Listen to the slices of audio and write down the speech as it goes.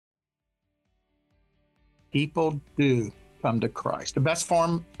people do come to Christ. The best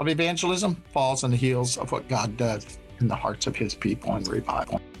form of evangelism falls on the heels of what God does in the hearts of his people in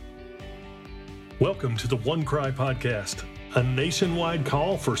revival. Welcome to the One Cry Podcast, a nationwide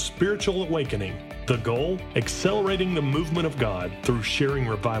call for spiritual awakening. The goal, accelerating the movement of God through sharing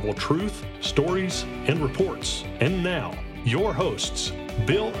revival truth, stories, and reports. And now, your hosts,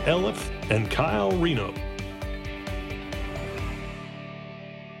 Bill Elliff and Kyle Reno.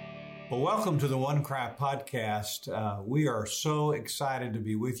 Well, welcome to the One Cry Podcast. We are so excited to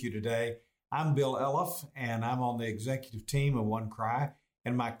be with you today. I'm Bill Elliff, and I'm on the executive team of One Cry,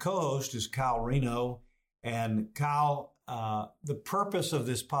 and my co-host is Kyle Reno. And Kyle, the purpose of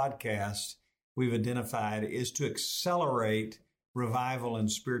this podcast we've identified is to accelerate revival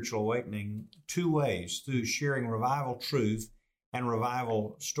and spiritual awakening two ways, through sharing revival truth and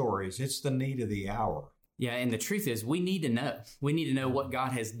revival stories. It's the need of the hour. Yeah, and the truth is we need to know. We need to know what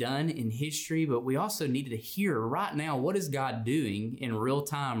God has done in history, but we also need to hear right now, what is God doing in real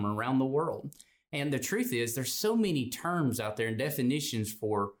time around the world? And the truth is there's so many terms out there and definitions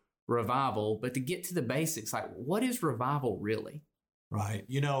for revival, but to get to the basics, like what is revival really? Right.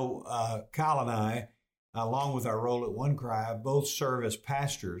 You know, Kyle and I, along with our role at One Cry, both serve as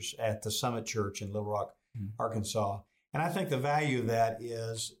pastors at the Summit Church in Little Rock, Arkansas. And I think the value of that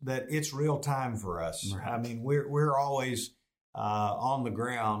is that it's real time for us. Right. I mean, we're always on the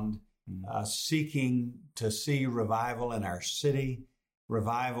ground seeking to see revival in our city,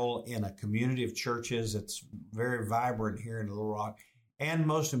 revival in a community of churches that's very vibrant here in Little Rock, and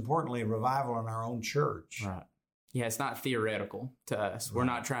most importantly, revival in our own church. Right. Yeah, it's not theoretical to us. We're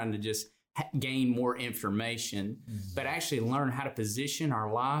not trying to just gain more information, but actually learn how to position our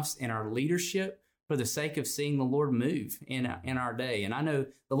lives and our leadership for the sake of seeing the Lord move in our day. And I know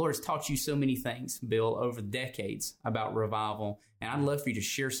the Lord has taught you so many things, Bill, over decades about revival, and I'd love for you to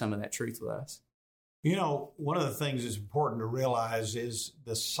share some of that truth with us. You know, one of the things that's important to realize is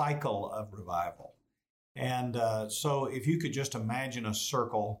the cycle of revival. And so if you could just imagine a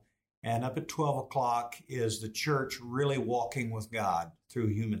circle, and up at 12 o'clock is the church really walking with God through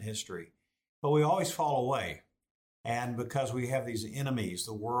human history. But we always fall away. And because we have these enemies,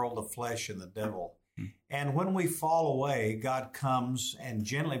 the world, the flesh, and the devil. And when we fall away, God comes and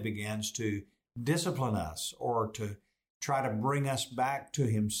gently begins to discipline us or to try to bring us back to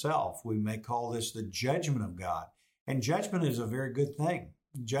himself. We may call this the judgment of God. And judgment is a very good thing.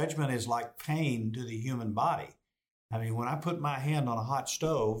 Judgment is like pain to the human body. I mean, when I put my hand on a hot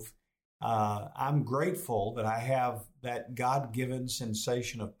stove, I'm grateful that I have that God-given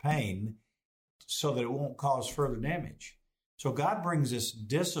sensation of pain so that it won't cause further damage. So God brings this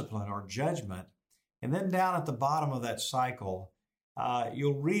discipline or judgment. And then down at the bottom of that cycle,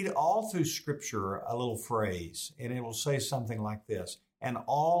 you'll read all through Scripture a little phrase, and it will say something like this: and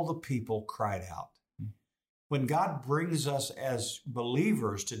all the people cried out. When God brings us as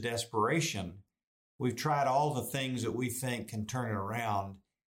believers to desperation, we've tried all the things that we think can turn it around.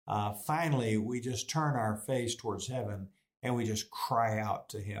 Finally, we just turn our face towards heaven and we just cry out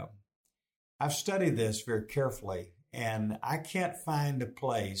to him. I've studied this very carefully, and I can't find a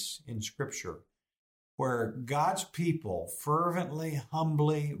place in Scripture where God's people fervently,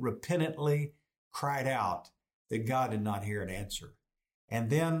 humbly, repentantly cried out that God did not hear and answer. And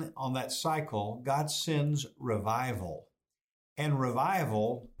then on that cycle, God sends revival. And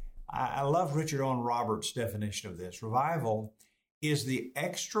revival, I love Richard Owen Roberts' definition of this. Revival is the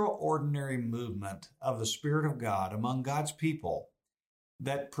extraordinary movement of the Spirit of God among God's people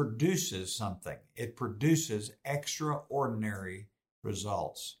that produces something. It produces extraordinary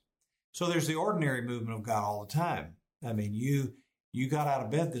results. So there's the ordinary movement of God all the time. I mean, you got out of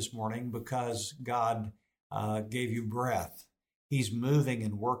bed this morning because God gave you breath. He's moving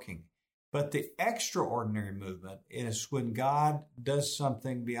and working. But the extraordinary movement is when God does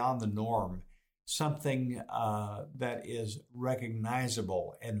something beyond the norm, something that is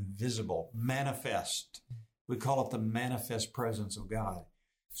recognizable and visible, manifest. We call it the manifest presence of God.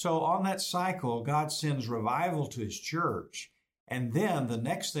 So on that cycle, God sends revival to his church. And then the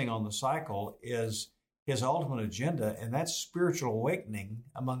next thing on the cycle is his ultimate agenda, and that's spiritual awakening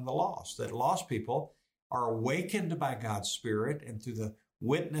among the lost. That lost people are awakened by God's Spirit and through the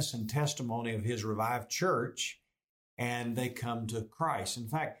witness and testimony of his revived church, and they come to Christ. In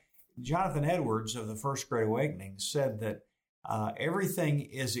fact, Jonathan Edwards of the First Great Awakening said that everything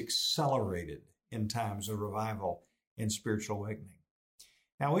is accelerated in times of revival and spiritual awakening.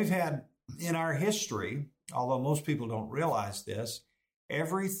 Now, we've had in our history, although most people don't realize this,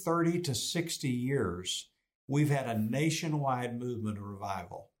 every 30 to 60 years, we've had a nationwide movement of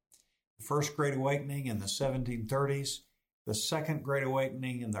revival. The First Great Awakening in the 1730s, the Second Great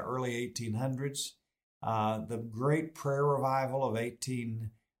Awakening in the early 1800s, the Great Prayer Revival of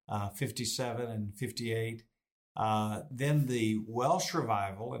 1857 and 58, then the Welsh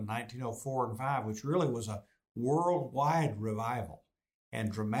Revival in 1904 and 5, which really was a worldwide revival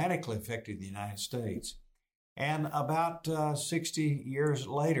and dramatically affected the United States. And about 60 years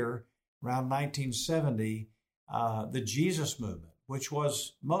later, around 1970, the Jesus movement, which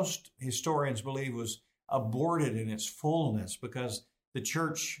was, most historians believe, was aborted in its fullness because the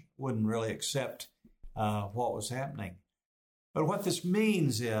church wouldn't really accept what was happening. But what this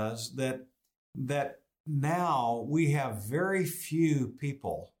means is that now we have very few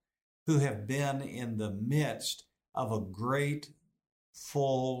people who have been in the midst of a great,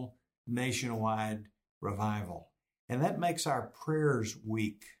 full, nationwide revival. And that makes our prayers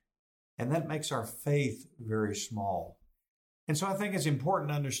weak. And that makes our faith very small. And so I think it's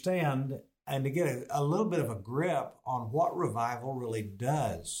important to understand and to get a little bit of a grip on what revival really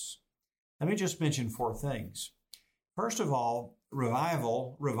does. Let me just mention 4 things. First of all,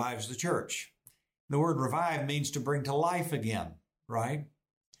 revival revives the church. The word revive means to bring to life again, right?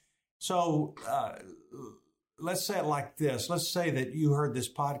 So let's say it like this. Let's say that you heard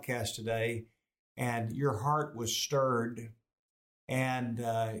this podcast today and your heart was stirred and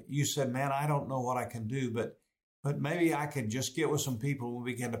you said, man, I don't know what I can do, but maybe I could just get with some people and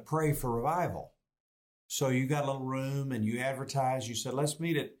begin to pray for revival. So you got a little room and you advertise. You said, let's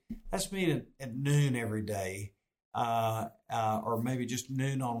meet at noon every day, or maybe just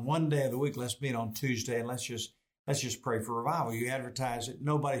noon on one day of the week. Let's meet on Tuesday and let's just pray for revival. You advertise it.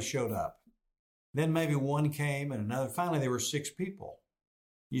 Nobody showed up. Then maybe one came and another. Finally, there were 6 people.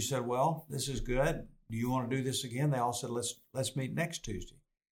 You said, well, this is good. Do you want to do this again? They all said, let's meet next Tuesday.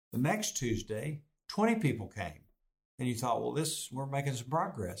 The next Tuesday, 20 people came. And you thought, well, we're making some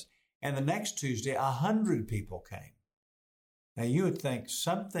progress. And the next Tuesday, 100 people came. Now you would think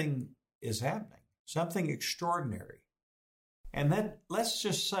something is happening, something extraordinary. And then let's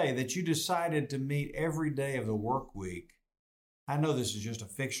just say that you decided to meet every day of the work week. I know this is just a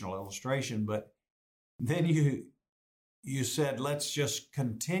fictional illustration, but then you said, let's just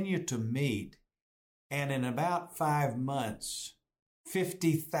continue to meet. And in about 5 months,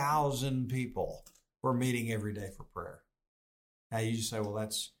 50,000 people were meeting every day for prayer. Now you just say, well,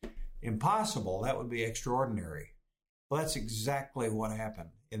 that's impossible. That would be extraordinary. Well, that's exactly what happened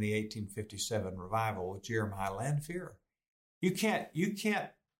in the 1857 revival with Jeremiah Lanphier. You can't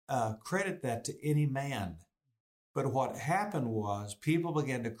credit that to any man. But what happened was people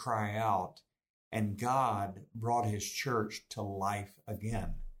began to cry out, and God brought his church to life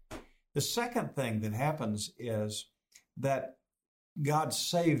again. The second thing that happens is that God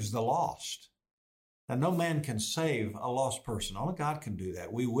saves the lost. Now, no man can save a lost person. Only God can do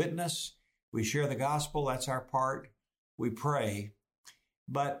that. We witness, we share the gospel, that's our part. We pray.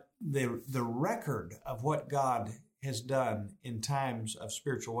 But the record of what God has done in times of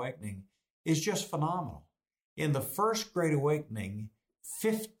spiritual awakening is just phenomenal. In the first Great Awakening,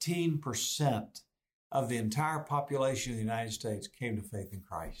 15% of the entire population of the United States came to faith in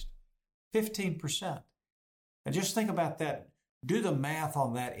Christ. 15%. And just think about that. Do the math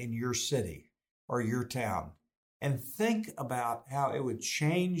on that in your city or your town, and think about how it would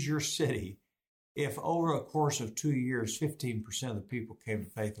change your city if over a course of 2 years, 15% of the people came to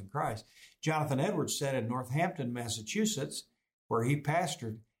faith in Christ. Jonathan Edwards said in Northampton, Massachusetts, where he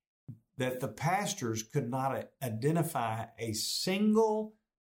pastored, that the pastors could not identify a single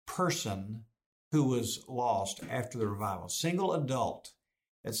person who was lost after the revival, single adult.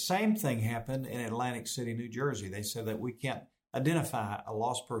 That same thing happened in Atlantic City, New Jersey. They said that we can't identify a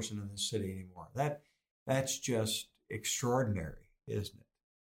lost person in the city anymore. That's just extraordinary, isn't it?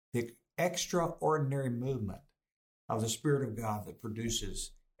 The extraordinary movement of the Spirit of God that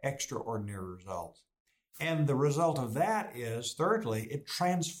produces extraordinary results. And the result of that is, thirdly, it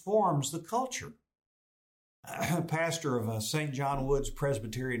transforms the culture. A pastor of St. John Wood's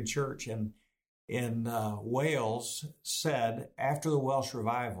Presbyterian Church in Wales said after the Welsh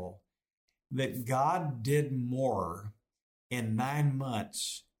revival that God did more in 9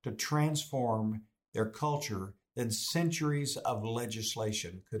 months to transform their culture than centuries of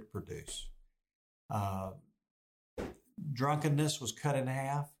legislation could produce. Drunkenness was cut in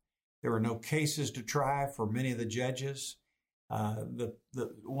half. There were no cases to try for many of the judges. The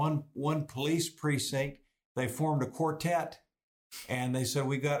one police precinct, they formed a quartet, and they said,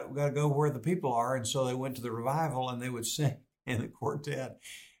 we got to go where the people are. And so they went to the revival, and they would sing in the quartet.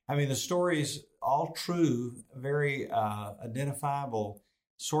 I mean, the stories, all true, very identifiable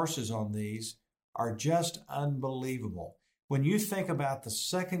sources on these, are just unbelievable. When you think about the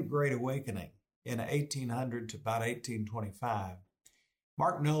Second Great Awakening in 1800 to about 1825,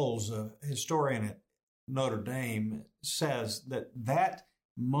 Mark Knowles, a historian Notre Dame says that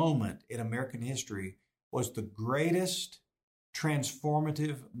moment in American history was the greatest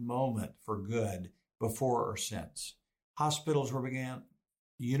transformative moment for good before or since. Hospitals were began,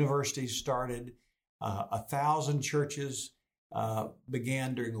 universities started, 1,000 churches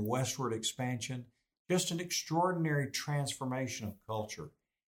began during the westward expansion. Just an extraordinary transformation of culture.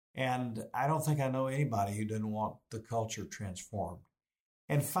 And I don't think I know anybody who didn't want the culture transformed.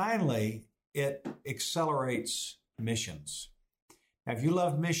 And finally, it accelerates missions. Now, if you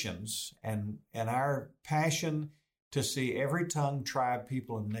love missions and our passion to see every tongue, tribe,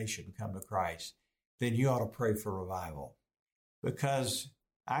 people, and nation come to Christ, then you ought to pray for revival. Because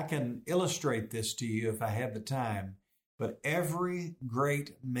I can illustrate this to you if I have the time, but every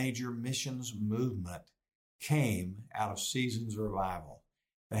great major missions movement came out of seasons of revival.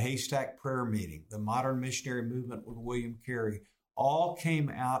 The Haystack Prayer Meeting, the Modern Missionary Movement with William Carey, all came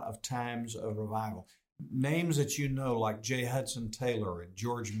out of times of revival. Names that you know, like J. Hudson Taylor and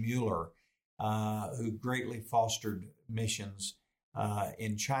George Mueller, who greatly fostered missions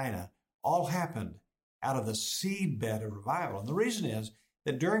in China, all happened out of the seedbed of revival. And the reason is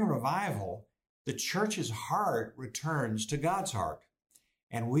that during revival, the church's heart returns to God's heart.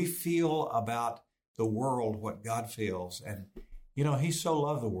 And we feel about the world what God feels. And, you know, he so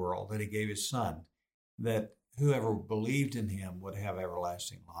loved the world that he gave his son, that whoever believed in him would have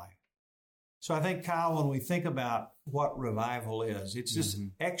everlasting life. So I think, Kyle, when we think about what revival is, it's this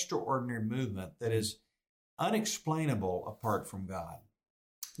extraordinary movement that is unexplainable apart from God.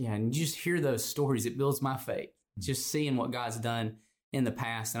 Yeah, and you just hear those stories. It builds my faith, just seeing what God's done in the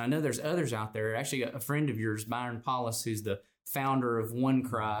past. And I know there's others out there. Actually, a friend of yours, Byron Paulus, who's the founder of One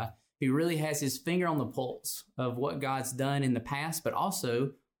Cry, who really has his finger on the pulse of what God's done in the past, but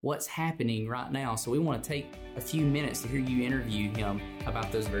also what's happening right now. So we want to take a few minutes to hear you interview him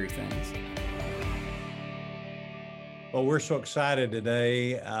about those very things. Well, we're so excited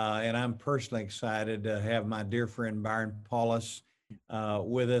today, and I'm personally excited to have my dear friend Byron Paulus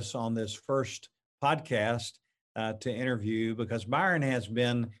with us on this first podcast to interview, because Byron has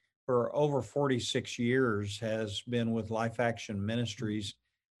been for over 46 years, has been with Life Action Ministries,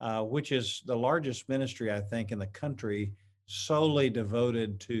 which is the largest ministry, I think, in the country, solely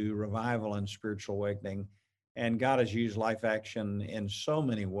devoted to revival and spiritual awakening. And God has used Life Action in so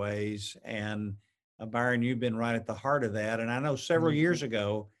many ways. And Byron, you've been right at the heart of that. And I know several years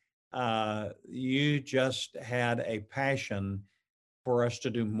ago, you just had a passion for us to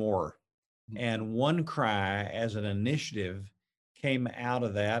do more. And One Cry as an initiative came out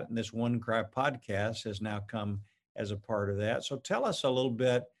of that. And this One Cry podcast has now come as a part of that. So tell us a little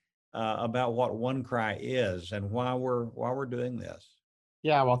bit about what One Cry is and why we're doing this.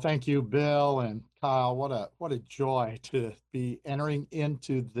 Yeah, well, thank you, Bill and Kyle. What a joy to be entering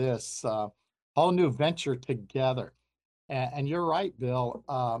into this whole new venture together. And you're right, Bill.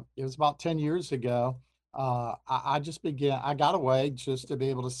 It was about 10 years ago. I got away just to be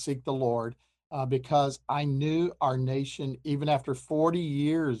able to seek the Lord because I knew our nation, even after 40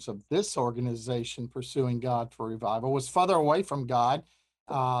 years of this organization pursuing God for revival, was further away from God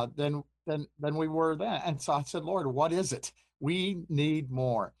than we were then. And so I said, Lord, what is it? We need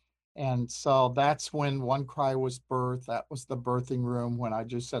more. And so that's when One Cry was birthed. That was the birthing room when I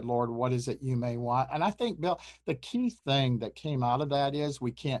just said, Lord, what is it you may want? And I think, Bill, the key thing that came out of that is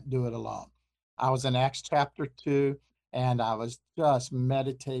we can't do it alone. I was in Acts chapter 2, and I was just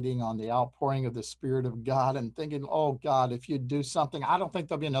meditating on the outpouring of the Spirit of God and thinking, oh, God, if you do something, I don't think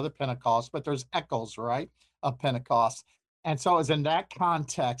there'll be another Pentecost, but there's echoes, right, of Pentecost. And so it was in that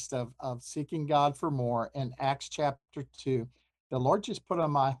context of seeking God for more in Acts chapter 2, the Lord just put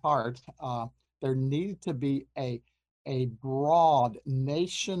on my heart, there needed to be a broad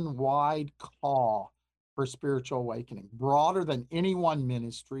nationwide call for spiritual awakening, broader than any one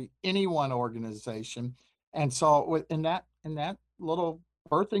ministry, any one organization. And so in that little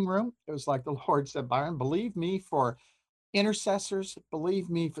birthing room, it was like the Lord said, Byron, believe me for intercessors, believe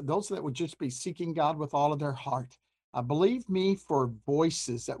me for those that would just be seeking God with all of their heart. Believe me for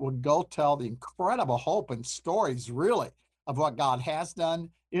voices that would go tell the incredible hope and stories, really, of what God has done,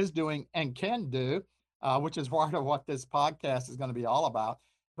 is doing, and can do, which is part of what this podcast is going to be all about.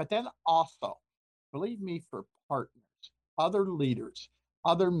 But then also, believe me for partners, other leaders,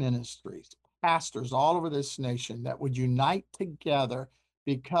 other ministries, pastors all over this nation that would unite together,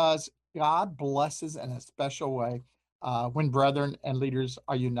 because God blesses in a special way when brethren and leaders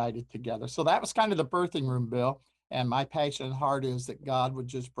are united together. So that was kind of the birthing room, Bill. And my passion and heart is that God would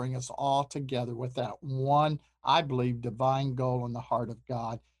just bring us all together with that one, I believe, divine goal in the heart of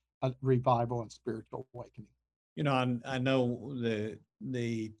God, revival and spiritual awakening. You know, I know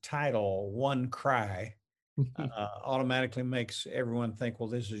the title, One Cry, automatically makes everyone think, well,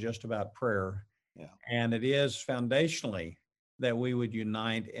 this is just about prayer. Yeah. And it is foundationally that we would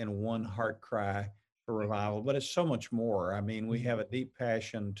unite in one heart cry for revival, but it's so much more. I mean, we have a deep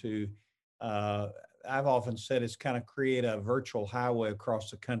passion to, uh, I've often said it's kind of create a virtual highway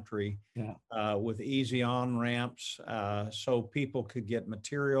across the country Yeah. with easy on ramps so people could get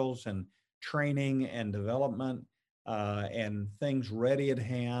materials and training and development and things ready at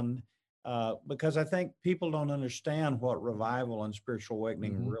hand. Because I think people don't understand what revival and spiritual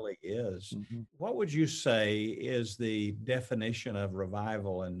awakening Hmm. really is. Hmm. What would you say is the definition of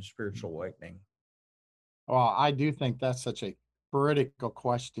revival and spiritual awakening? Well, I do think that's such a critical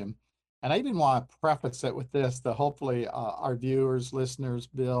question. And I even want to preface it with this that hopefully our viewers, listeners,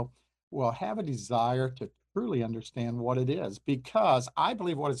 Bill, will have a desire to truly understand what it is. Because I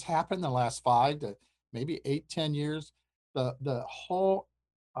believe what has happened in the last 5 to maybe 8, 10 years, the whole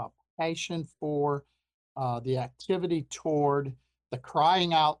uh, passion for the activity toward the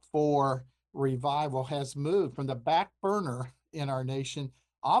crying out for revival has moved from the back burner in our nation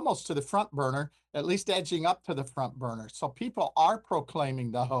almost to the front burner, at least edging up to the front burner. So people are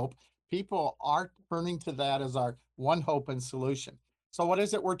proclaiming the hope. People are turning to that as our one hope and solution. So what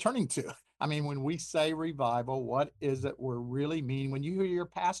is it we're turning to? I mean, when we say revival, what is it we're really meaning? When you hear your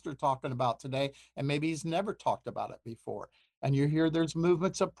pastor talking about today, and maybe he's never talked about it before, and you hear there's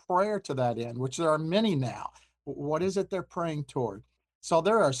movements of prayer to that end, which there are many now. What is it they're praying toward? So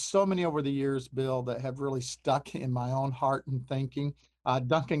there are so many over the years, Bill, that have really stuck in my own heart and thinking.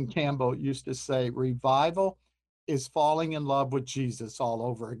 Duncan Campbell used to say, revival is falling in love with Jesus all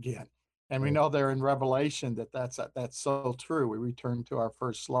over again. And we Oh, know there in Revelation that that's so true. We return to our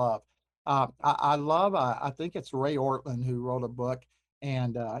first love. I love, I think it's Ray Ortland who wrote a book,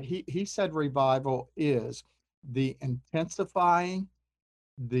 and he said revival is the intensifying,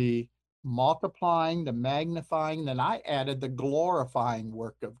 the multiplying, the magnifying. Then I added the glorifying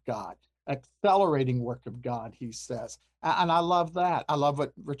work of God, accelerating work of God, he says. And I love that. I love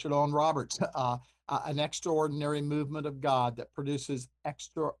what Richard Owen Roberts, an extraordinary movement of God that produces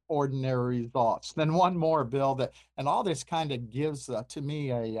extraordinary results. Then one more, Bill, that, and all this kind of gives to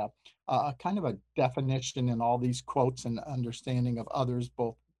me a kind of a definition in all these quotes and understanding of others,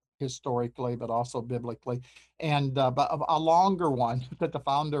 both historically, but also biblically. And but a longer one that the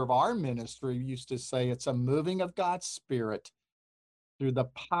founder of our ministry used to say, it's a moving of God's Spirit through the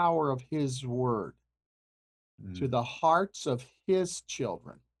power of His Word to mm, the hearts of His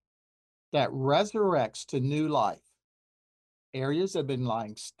children that resurrects to new life areas that have been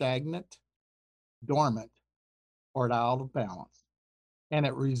lying stagnant, dormant, or out of balance. And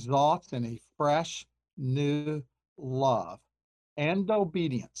it results in a fresh, new love and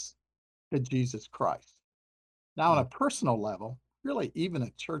obedience to Jesus Christ. Now, on mm. a personal level, really even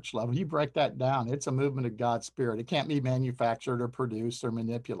at church level, you break that down, it's a movement of God's Spirit. It can't be manufactured or produced or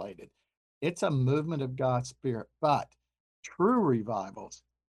manipulated. It's a movement of God's Spirit. But true revivals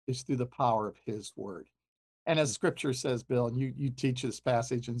is through the power of His Word. And as Scripture says, Bill, and you teach this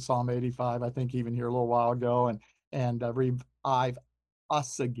passage in Psalm 85, I think even here a little while ago, and revive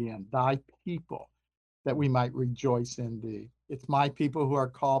us again, thy people, that we might rejoice in thee. It's my people who are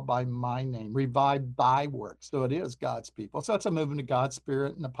called by my name. Revive thy work. So it is God's people. So it's a movement of God's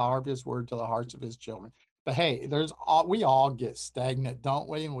Spirit and the power of His Word to the hearts of His children. But hey, we all get stagnant, don't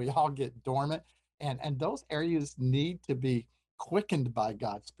we? And we all get dormant. And those areas need to be quickened by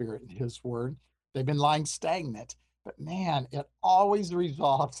God's Spirit and His Word. They've been lying stagnant. But man, it always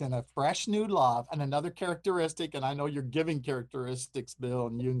results in a fresh new love and another characteristic. And I know you're giving characteristics, Bill,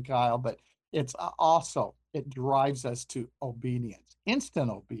 and you and Kyle, but it's also, it drives us to obedience, instant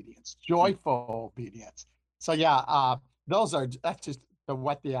obedience, joyful obedience. So yeah, that's just to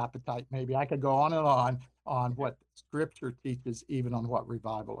whet the appetite. Maybe I could go on and on what Scripture teaches, even on what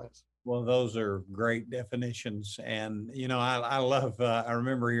revival is. Well, those are great definitions. And, you know, I love, I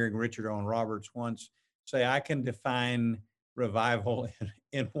remember hearing Richard Owen Roberts once say, I can define revival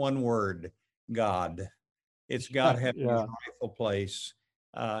in one word: God. It's God having His Yeah, rightful place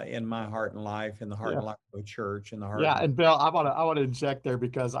in my heart and life, in the heart yeah. and life of a church, in the heart Yeah, and and Bill, I want to inject there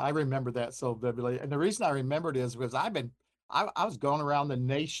because I remember that so vividly. And the reason I remembered is because I was going around the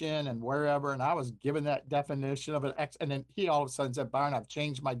nation and wherever, and I was given that definition of and then he all of a sudden said, Byron, I've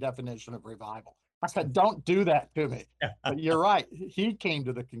changed my definition of revival. I said, don't do that to me. But you're right. He came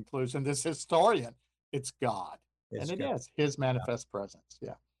to the conclusion, this historian, it's God. And it's it God. is His manifest presence.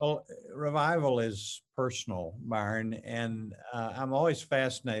 Yeah. Well, revival is personal, Byron, and I'm always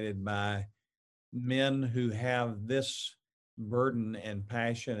fascinated by men who have this burden and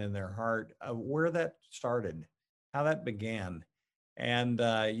passion in their heart of where that started, how that began. And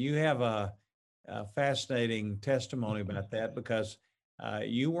you have fascinating testimony about that, because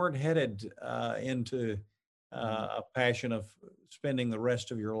you weren't headed into a passion of spending the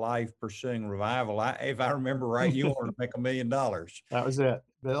rest of your life pursuing revival. If I remember right, you wanted to make $1 million. That was it.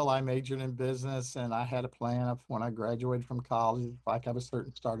 Bill, I majored in business and I had a plan of when I graduated from college, if I have a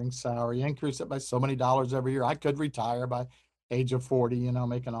certain starting salary, increase it by so many dollars every year, I could retire by age of 40,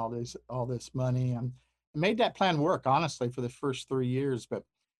 making all this money. And I made that plan work, honestly, for the first 3 years. But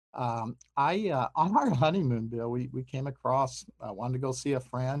I on our honeymoon, Bill, we came across, I wanted to go see a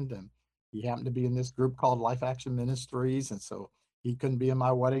friend, and he happened to be in this group called Life Action Ministries. And so he couldn't be in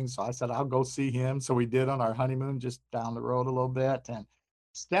my wedding. So I said, I'll go see him. So we did on our honeymoon, just down the road a little bit, and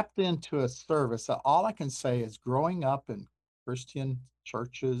stepped into a service. All I can say is growing up in Christian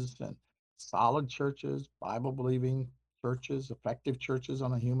churches and solid churches, Bible believing churches, effective churches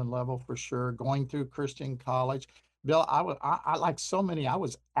on a human level for sure, going through Christian college. Bill, I like so many, I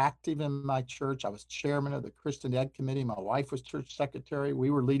was active in my church. I was chairman of the Christian Ed Committee. My wife was church secretary. We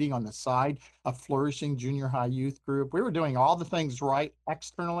were leading on the side a flourishing junior high youth group. We were doing all the things right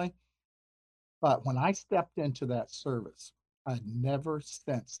externally. But when I stepped into that service, I never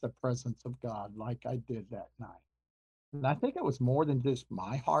sensed the presence of God like I did that night. And I think it was more than just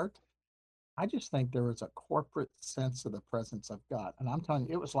my heart. I just think there was a corporate sense of the presence of God. And I'm telling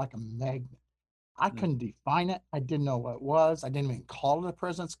you, it was like a magnet. I Mm, couldn't define it. I didn't know what it was. I didn't even call it a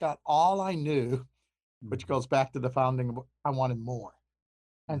presence of God. All I knew, which mm, goes back to the founding of, I wanted more.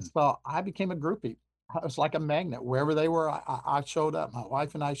 And mm, so I became a groupie. I was like a magnet. Wherever they were, I showed up. My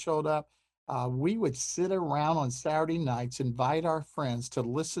wife and I showed up. We would sit around on Saturday nights, invite our friends to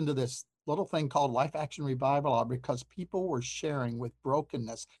listen to this little thing called Life Action Revival Hour, because people were sharing with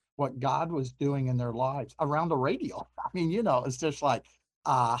brokenness what God was doing in their lives around the radio. I mean, it's just like,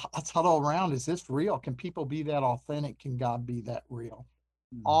 let's huddle around. Is this real? Can people be that authentic? Can God be that real?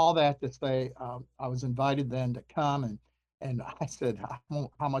 mm, All that to say, I was invited then to come, and I said,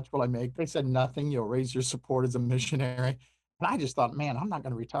 how much will I make? They said, nothing. You'll raise your support as a missionary. And I just thought, man, I'm not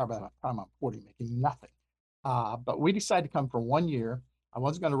going to retire by the time I'm 40 making nothing. But we decided to come for 1 year. I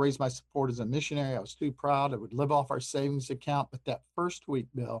wasn't going to raise my support as a missionary. I was too proud. I would live off our savings account. But that first week,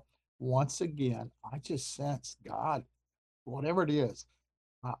 Bill, once again, I just sensed God, whatever it is,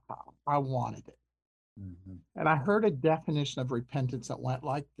 I, I, I wanted it. mhm, And I heard a definition of repentance that went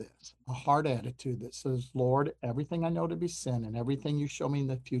like this: a heart attitude that says, Lord, everything I know to be sin and everything you show me in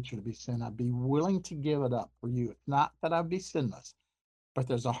the future to be sin, I'd be willing to give it up for you. It's not that I'd be sinless, but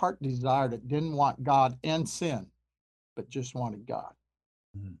there's a heart desire that didn't want God and sin, but just wanted God.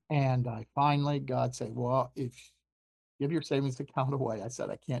 mhm, And I finally, God said, well, if give your savings account away. I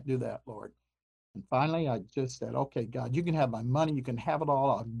said, I can't do that, Lord. And finally, I just said, okay, God, you can have my money. You can have it all.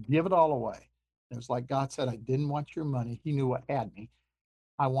 I'll give it all away. It was like God said, I didn't want your money. He knew what had me.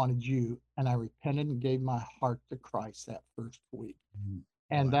 I wanted you. And I repented and gave my heart to Christ that first week. mhm.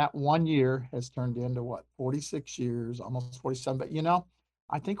 And Wow. that 1 year has turned into what, 46 years, almost 47. But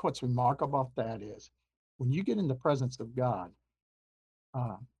I think what's remarkable about that is when you get in the presence of God,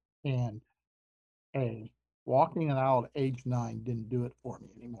 uh, and a walking an aisle at age 9 didn't do it for me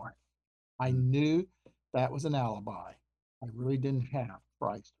anymore. I Mm, knew that was an alibi. I really didn't have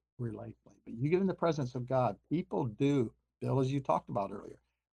Christ relationally. But you get in the presence of God, people do, Bill, as you talked about earlier,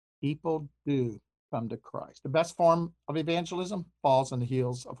 people do come to Christ. The best form of evangelism falls on the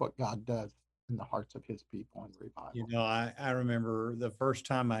heels of what God does in the hearts of his people in revival. I remember the first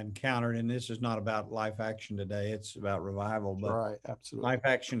time I encountered, and this is not about Life Action today, it's about revival, That's but right. Absolutely. Life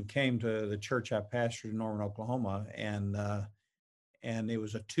Action came to the church I pastored in Norman, Oklahoma, and it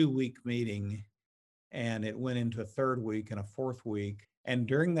was a 2 week meeting, and it went into a third week and a fourth week. And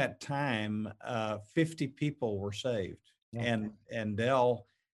during that time, 50 people were saved. Yeah. And Dell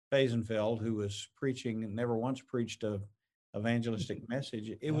Fazenfeld, who was preaching, never once preached a evangelistic message.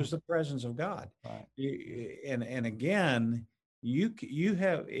 It Yeah. was the presence of God. Right. And again, you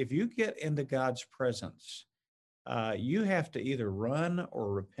have, if you get into God's presence, you have to either run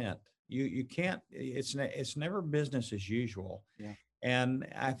or repent. You can't. It's never business as usual. Yeah. And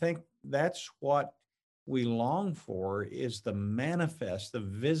I think that's what we long for, is the manifest, the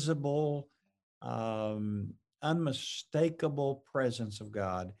visible, um, unmistakable presence of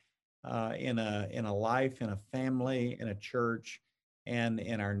God in a life, in a family, in a church, and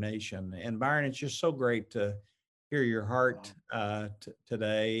in our nation. And Byron, it's just so great to hear your heart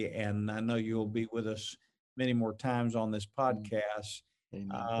today, and I know you'll be with us many more times on this Mm. podcast. Amen.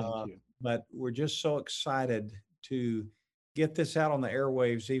 Thank Uh, you. but we're just so excited to get this out on the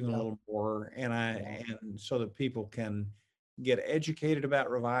airwaves even a Yep. little more, Yeah. and so that people can get educated about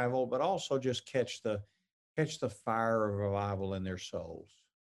revival, but also just catch the fire of revival in their souls.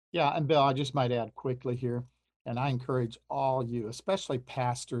 Yeah, and Bill, I just might add quickly here, and I encourage all you, especially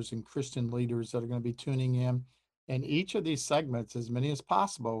pastors and Christian leaders that are going to be tuning in each of these segments, as many as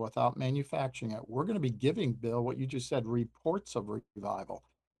possible without manufacturing it. We're going to be giving, Bill, what you just said, reports of revival,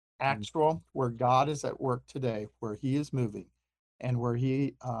 actual, where God is at work today, where he is moving, and where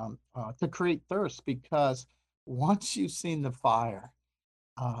to create thirst, because once you've seen the fire,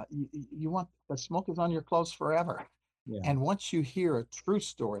 you want the smoke is on your clothes forever. Yeah. And once you hear a true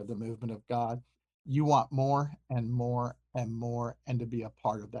story of the movement of God, you want more and more and more, and to be a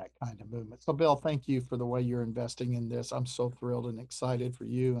part of that kind of movement. So, Bill, thank you for the way you're investing in this. I'm so thrilled and excited for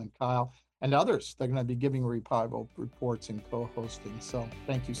you and Kyle and others. They're going to be giving revival reports and co-hosting. So,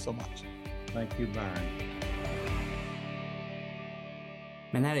 thank you so much. Thank you, Byron.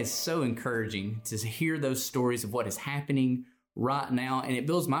 Man, that is so encouraging to hear those stories of what is happening right now. And it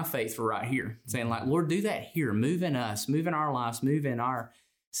builds my faith for right here, saying like, Lord, do that here. Move in us, move in our lives, move in our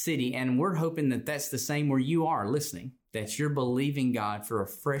city. And we're hoping that that's the same where you are listening, that you're believing God for a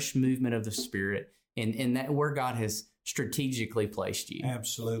fresh movement of the Spirit and that where God has strategically placed you.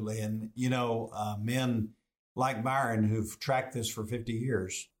 Absolutely. And, men like Byron who've tracked this for 50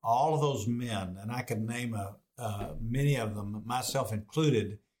 years, all of those men, and I could name many of them, myself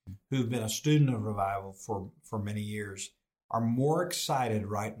included, who've been a student of revival for many years, are more excited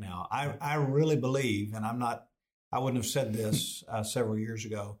right now. I really believe, and I wouldn't have said this several years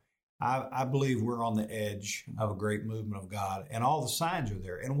ago, I believe we're on the edge of a great movement of God, and all the signs are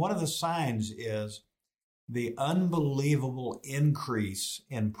there. And one of the signs is the unbelievable increase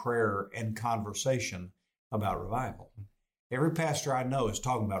in prayer and conversation about revival. Every pastor I know is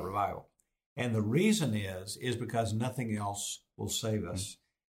talking about revival. And the reason is because nothing else will save us.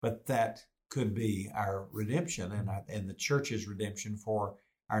 But that could be our redemption and the church's redemption for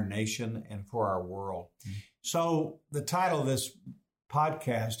our nation and for our world. So the title of this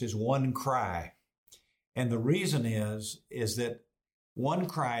podcast is One Cry. And the reason is that One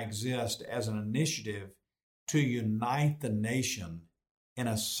Cry exists as an initiative to unite the nation in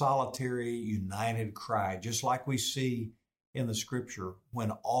a solitary, united cry, just like we see in the scripture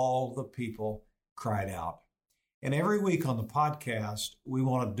when all the people cried out. And every week on the podcast, we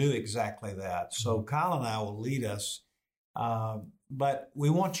want to do exactly that. So Kyle and I will lead us, but we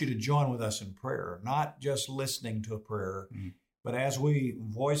want you to join with us in prayer, not just listening to a prayer, but as we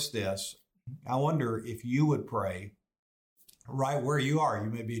voice this, I wonder if you would pray right where you are.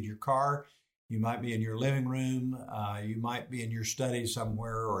 You may be in your car, you might be in your living room, you might be in your study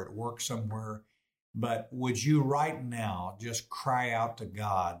somewhere or at work somewhere, but would you right now just cry out to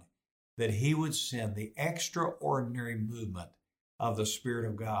God that he would send the extraordinary movement of the Spirit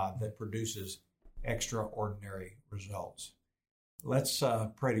of God that produces extraordinary results. Let's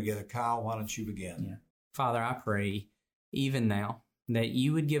pray together. Kyle, why don't you begin? Yeah. Father, I pray even now that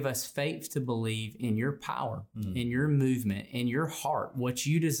you would give us faith to believe in your power, in your movement, in your heart, what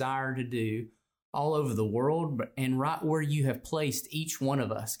you desire to do all over the world and right where you have placed each one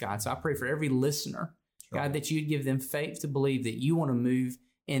of us, God. So I pray for every listener, God, that you'd give them faith to believe that you want to move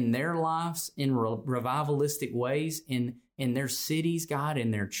in their lives in revivalistic ways, in their cities, God,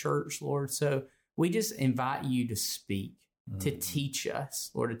 in their church, Lord. So we just invite you to speak, to teach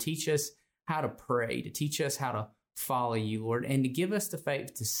us, Lord, to teach us how to pray, to teach us how to follow you, Lord, and to give us the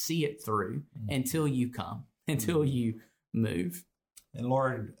faith to see it through until you come, until you move. And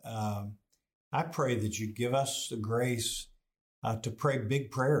Lord, I pray that you'd give us the grace to pray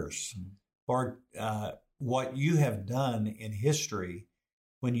big prayers. Lord, what you have done in history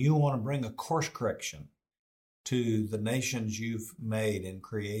when you want to bring a course correction to the nations you've made and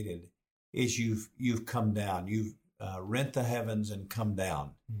created is you've come down. You've rent the heavens and come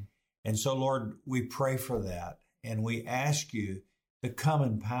down. And so, Lord, we pray for that. And we ask you to come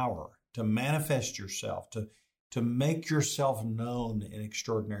in power, to manifest yourself, to make yourself known in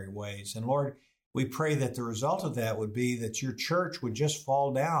extraordinary ways. And Lord, we pray that the result of that would be that your church would just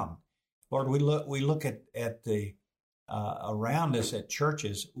fall down. Lord, we look at the around us at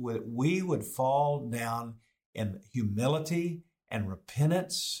churches, we would fall down in humility and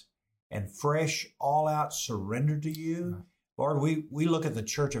repentance and fresh, all-out surrender to you. Lord, we look at the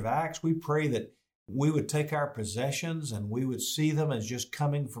Church of Acts. We pray that we would take our possessions and we would see them as just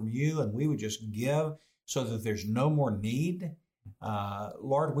coming from you, and we would just give so that there's no more need.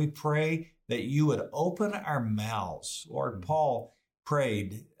 Lord, we pray that you would open our mouths. Lord, Paul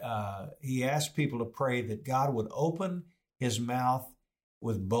prayed, he asked people to pray that God would open his mouth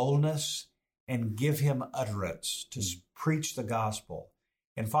with boldness and give him utterance to preach the gospel.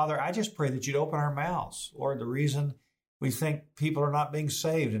 And Father, I just pray that you'd open our mouths. Lord, the reason we think people are not being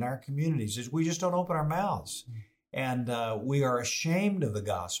saved in our communities is we just don't open our mouths. and we are ashamed of the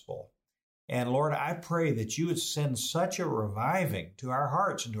gospel. And Lord, I pray that you would send such a reviving to our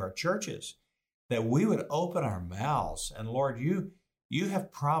hearts and to our churches that we would open our mouths. And Lord, you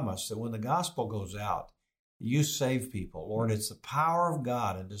have promised that when the gospel goes out, you save people. Lord, it's the power of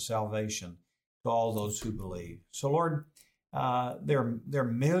God into salvation to all those who believe. So Lord, there are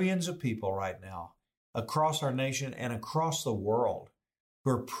millions of people right now across our nation and across the world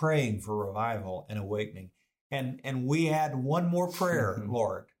who are praying for revival and awakening. And we add one more prayer,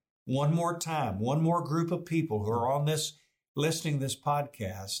 Lord, one more time, one more group of people who are on this, listening to this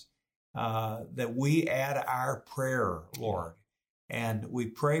podcast, that we add our prayer, Lord. And we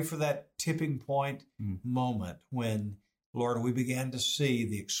pray for that tipping point moment when, Lord, we began to see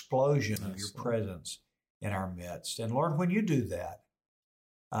the explosion of your presence in our midst. And Lord, when you do that,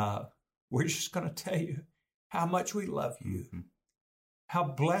 we're just going to tell you how much we love you, how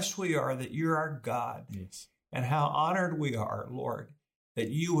blessed we are that you're our God, and how honored we are, Lord, that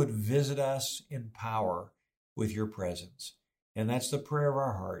you would visit us in power with your presence. And that's the prayer of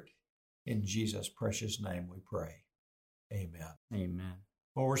our heart. In Jesus' precious name we pray. Amen. Amen.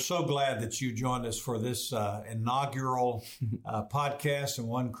 Well, we're so glad that you joined us for this inaugural podcast in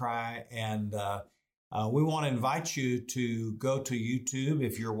One Cry. And we want to invite you to go to YouTube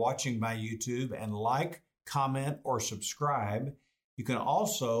if you're watching by YouTube and like, comment, or subscribe. You can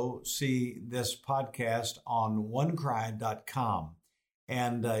also see this podcast on onecry.com.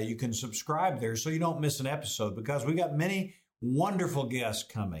 And you can subscribe there so you don't miss an episode, because we got many wonderful guests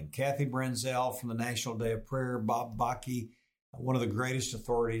coming. Kathy Brenzel from the National Day of Prayer, Bob Bakke, one of the greatest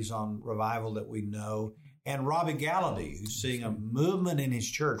authorities on revival that we know, and Robbie Galladay, who's seeing a movement in his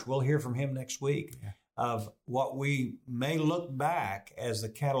church. We'll hear from him next week of what we may look back as the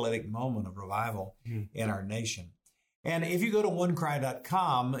catalytic moment of revival in our nation. And if you go to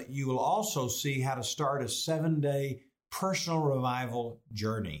onecry.com, you will also see how to start a 7-day personal revival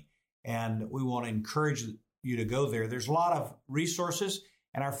journey. And we want to encourage you to go there. There's a lot of resources,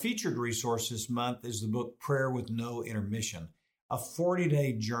 and our featured resource this month is the book Prayer with No Intermission, a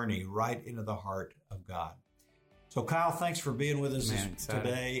 40-day journey right into the heart of God. So Kyle, thanks for being with us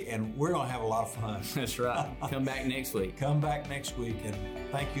today, and we're going to have a lot of fun. That's right. Come back next week. Come back next week, and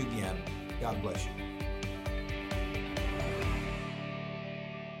thank you again. God bless you.